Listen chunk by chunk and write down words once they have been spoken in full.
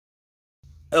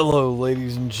Hello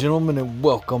ladies and gentlemen, and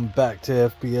welcome back to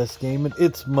FPS Gaming.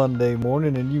 It's Monday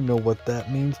morning and you know what that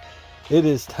means. It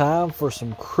is time for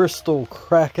some Crystal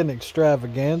Kraken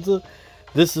extravaganza.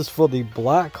 This is for the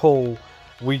Black Hole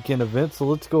weekend event, so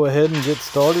let's go ahead and get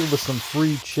started with some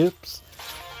free chips.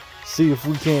 See if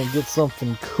we can't get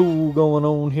something cool going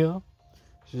on here.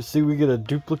 As you see, we get a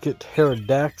duplicate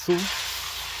pterodactyl.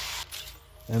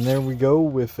 And there we go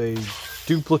with a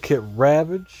duplicate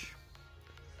Ravage.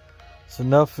 So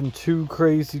nothing too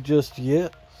crazy just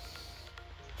yet.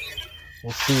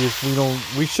 We'll see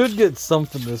if we should get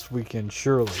something this weekend,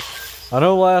 surely. I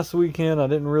know last weekend I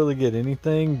didn't really get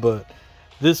anything, but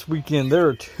this weekend there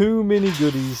are too many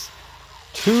goodies,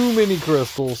 too many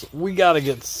crystals. We gotta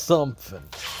get something.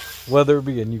 Whether it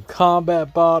be a new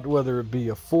combat bot, whether it be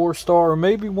a 4-star, or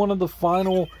maybe one of the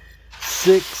final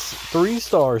 6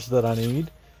 3-stars that I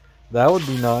need. That would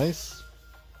be nice.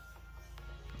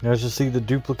 As you see, the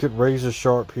duplicate Razor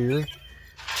Sharp here.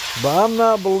 But I'm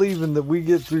not believing that we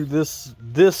get through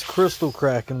this Crystal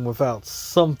Kraken without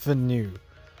something new.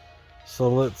 So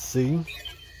let's see.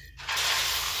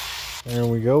 There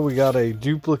we go. We got a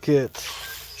duplicate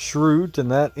Shroot, and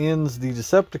that ends the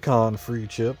Decepticon free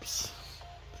chips.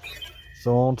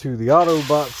 So on to the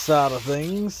Autobot side of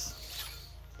things.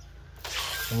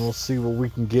 And we'll see what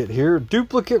we can get here.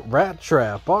 Duplicate Rat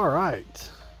Trap. Alright.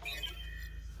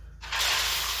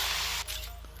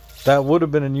 That would have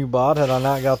been a new bot had I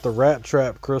not got the Rat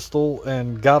Trap crystal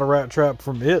and got a Rat Trap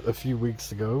from it a few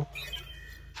weeks ago.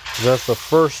 That's the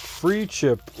first free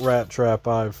chip Rat Trap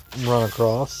I've run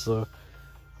across. So,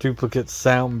 duplicate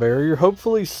Sound Barrier.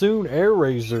 Hopefully soon Air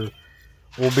Razor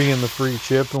will be in the free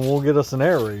chip and we'll get us an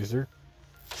Air Razor.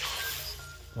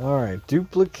 Alright,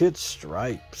 duplicate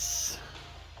Stripes.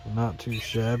 Not too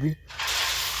shabby.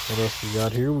 What else we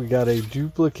got here? We got a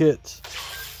duplicate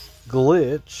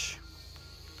Glitch.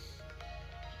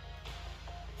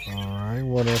 Alright,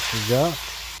 what else we got?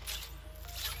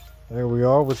 There we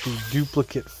are with the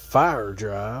duplicate Fire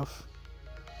Drive.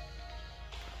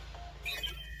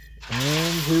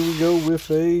 And here we go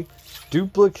with a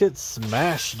duplicate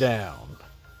Smashdown.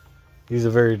 He's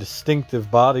a very distinctive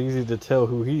bot, easy to tell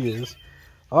who he is.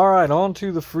 Alright, on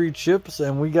to the free chips,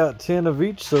 and we got 10 of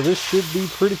each, so this should be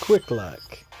pretty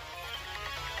quick-like.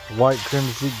 White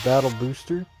Crimson Battle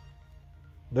Booster.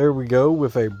 There we go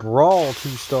with a Brawl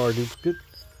 2-star duplicate.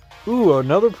 Ooh,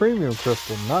 another premium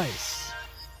crystal. Nice.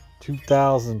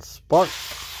 2,000 spark.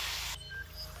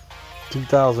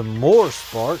 2,000 more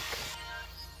spark.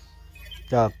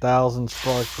 Got 1,000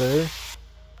 spark there.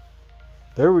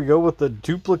 There we go with the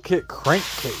duplicate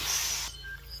Crankcase.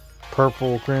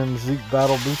 Purple Crimson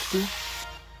Battle Booster.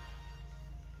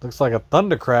 Looks like a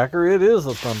Thundercracker. It is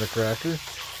a Thundercracker.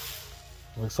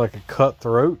 Looks like a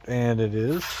Cutthroat, and it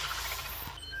is.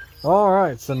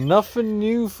 Alright, so nothing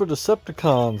new for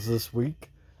Decepticons this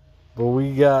week. But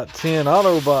we got 10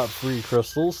 Autobot free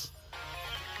crystals.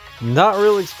 Not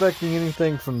really expecting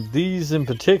anything from these in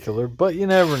particular, but you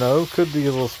never know. Could be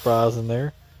a little surprise in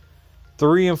there.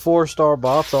 3 and 4-star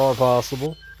bots are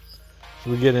possible.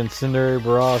 So we get Incendiary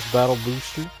Barrage Battle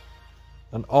Booster.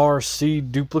 An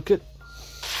RC duplicate.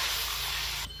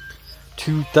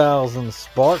 2,000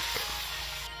 Spark.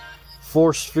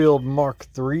 Force Field Mark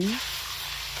III.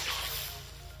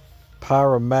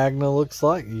 Pyromagna looks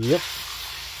like. Yep.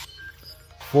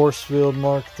 Force Field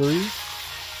Mark III.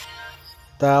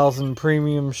 1,000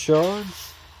 premium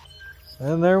shards.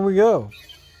 And there we go.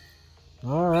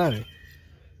 Alrighty.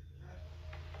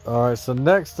 Alright, so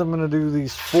next I'm going to do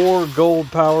these 4 gold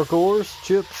power cores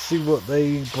chips. See what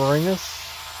they bring us.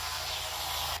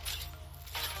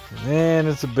 And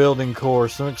it's a building core.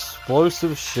 Some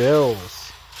explosive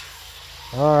shells.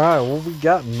 Alright, what we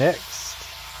got next?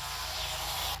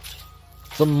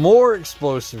 Some more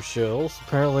explosive shells.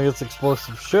 Apparently it's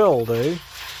explosive shell day.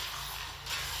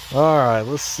 Alright,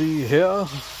 let's see here.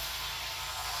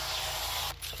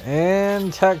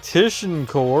 And Tactician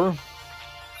Core.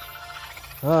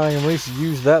 I can at least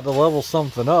use that to level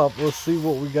something up. Let's see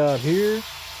what we got here.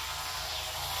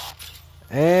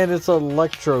 And it's an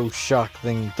electroshock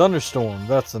thing. Thunderstorm,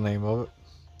 that's the name of it.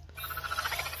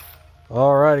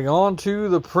 Alrighty, on to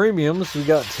the premiums. We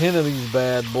got 10 of these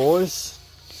bad boys.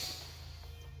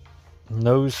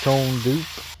 Nose Cone dupe.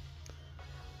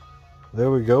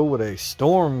 There we go with a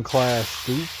Storm Clash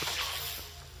dupe.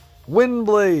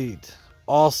 Windblade.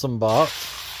 Awesome bot.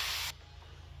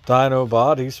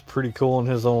 Dinobot. He's pretty cool in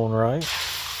his own right.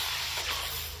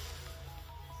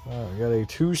 Alright, we got a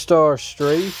 2-star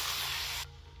Strafe.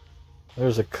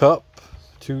 There's a Cup.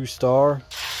 2-star.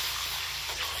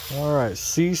 Alright,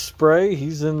 Sea Spray.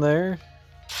 He's in there.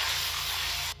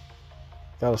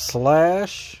 Got a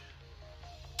Slash.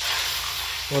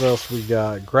 What else we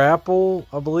got? Grapple,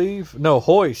 I believe. No,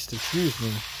 Hoist, excuse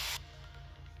me.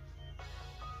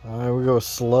 Alright, we go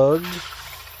Slug.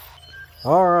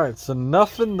 Alright, so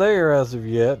nothing there as of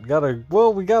yet.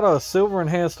 We got a Silver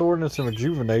Enhanced Ordnance and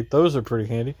Rejuvenate. Those are pretty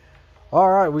handy.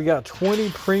 Alright, we got 20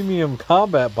 Premium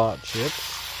Combat Bot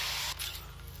chips.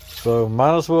 So,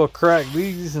 might as well crack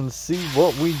these and see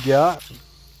what we got.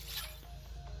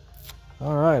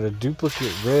 Alright, a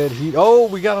duplicate red heat. Oh,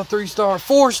 we got a 3-star,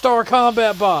 4-star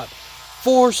combat bot.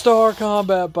 4-star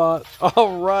combat bot.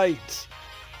 Alright.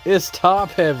 It's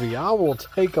top heavy. I will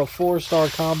take a 4-star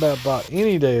combat bot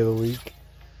any day of the week.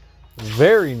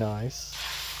 Very nice.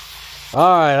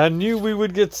 Alright, I knew we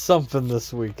would get something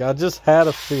this week. I just had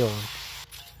a feeling.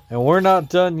 And we're not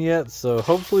done yet, so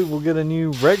hopefully we'll get a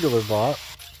new regular bot.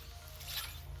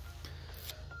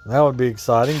 That would be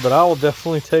exciting, but I will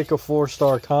definitely take a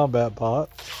 4-star combat bot.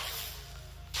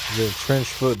 Get a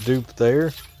Trenchfoot dupe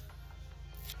there.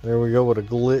 There we go with a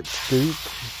glitch dupe.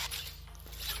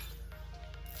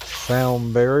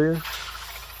 Sound barrier.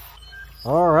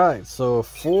 Alright, so a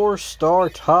 4-star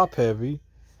top heavy.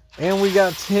 And we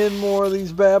got 10 more of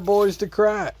these bad boys to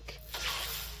crack.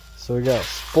 So we got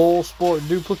Full Sport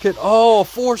duplicate. Oh,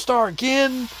 4-star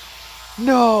again?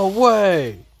 No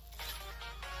way!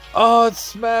 Oh,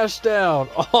 it's Smashdown.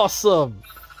 Awesome.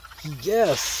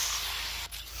 Yes.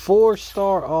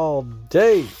 4-star all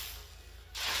day.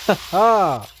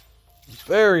 Haha.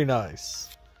 Very nice.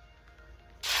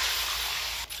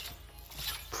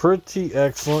 Pretty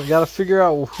excellent. Got to figure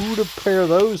out who to pair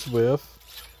those with.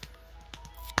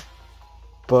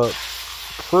 But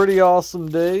pretty awesome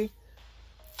day.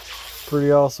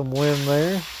 Pretty awesome win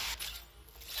there.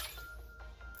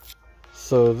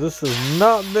 So this has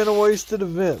not been a wasted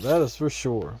event, that is for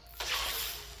sure.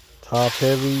 Top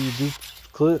heavy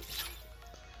duplicate.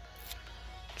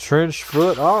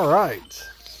 Trenchfoot, alright.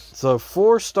 So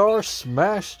 4-star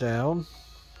Smashdown.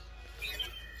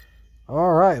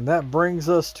 Alright, and that brings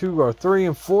us to our 3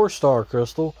 and 4-star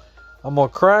crystal. I'm going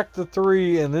to crack the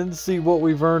 3 and then see what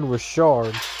we've earned with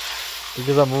Shard.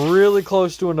 Because I'm really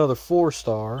close to another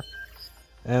 4-star.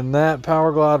 And that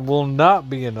Power Glide will not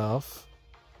be enough.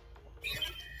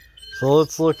 So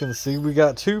let's look and see. We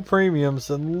got 2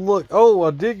 premiums and look. Oh, I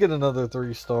did get another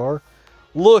 3-star.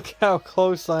 Look how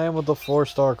close I am with the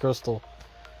 4-star crystal.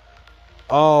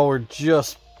 Oh, we're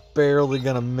just barely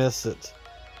going to miss it.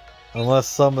 Unless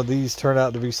some of these turn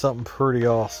out to be something pretty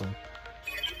awesome.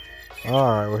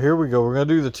 Alright, well here we go. We're going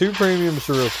to do the 2 premiums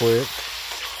real quick.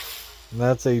 And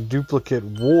that's a duplicate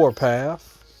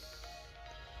Warpath.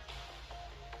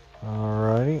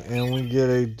 Alrighty, and we get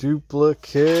a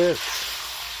duplicate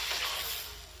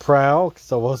Prowl,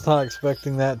 because I was not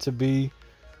expecting that to be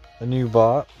a new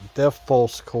bot. Death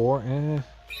Pulse Core.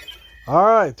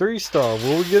 Alright, 3-star.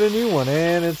 Will we get a new one?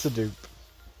 And it's a dupe.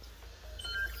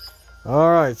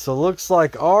 Alright, so looks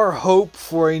like our hope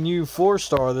for a new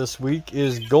 4-star this week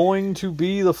is going to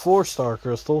be the 4-star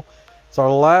crystal. It's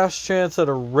our last chance at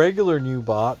a regular new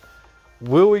bot.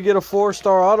 Will we get a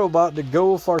 4-star Autobot to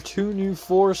go with our 2 new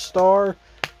 4-star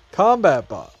combat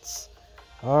bots?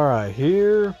 Alright,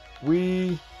 here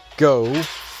we go.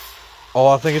 Oh,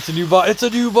 I think it's a new bot. It's a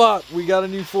new bot. We got a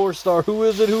new 4-star. Who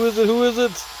is it? Who is it? Who is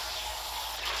it?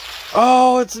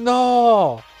 Oh, it's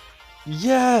Gnaw.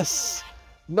 Yes.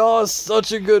 Gnaw is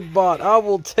such a good bot. I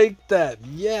will take that.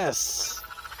 Yes.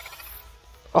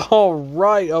 All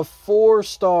right, a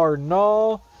 4-star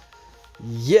Gnaw.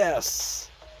 Yes.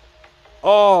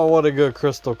 Oh, what a good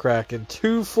Crystal Kraken.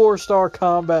 2 4-star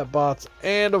combat bots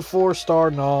and a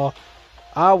 4-star Gnaw.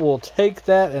 I will take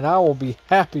that and I will be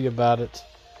happy about it.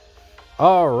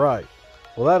 Alright.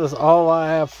 Well, that is all I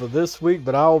have for this week,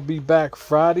 but I will be back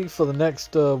Friday for the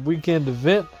next weekend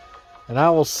event. And I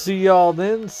will see y'all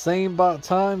then. Same bot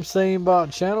time, same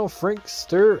bot channel.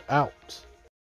 Frankster out.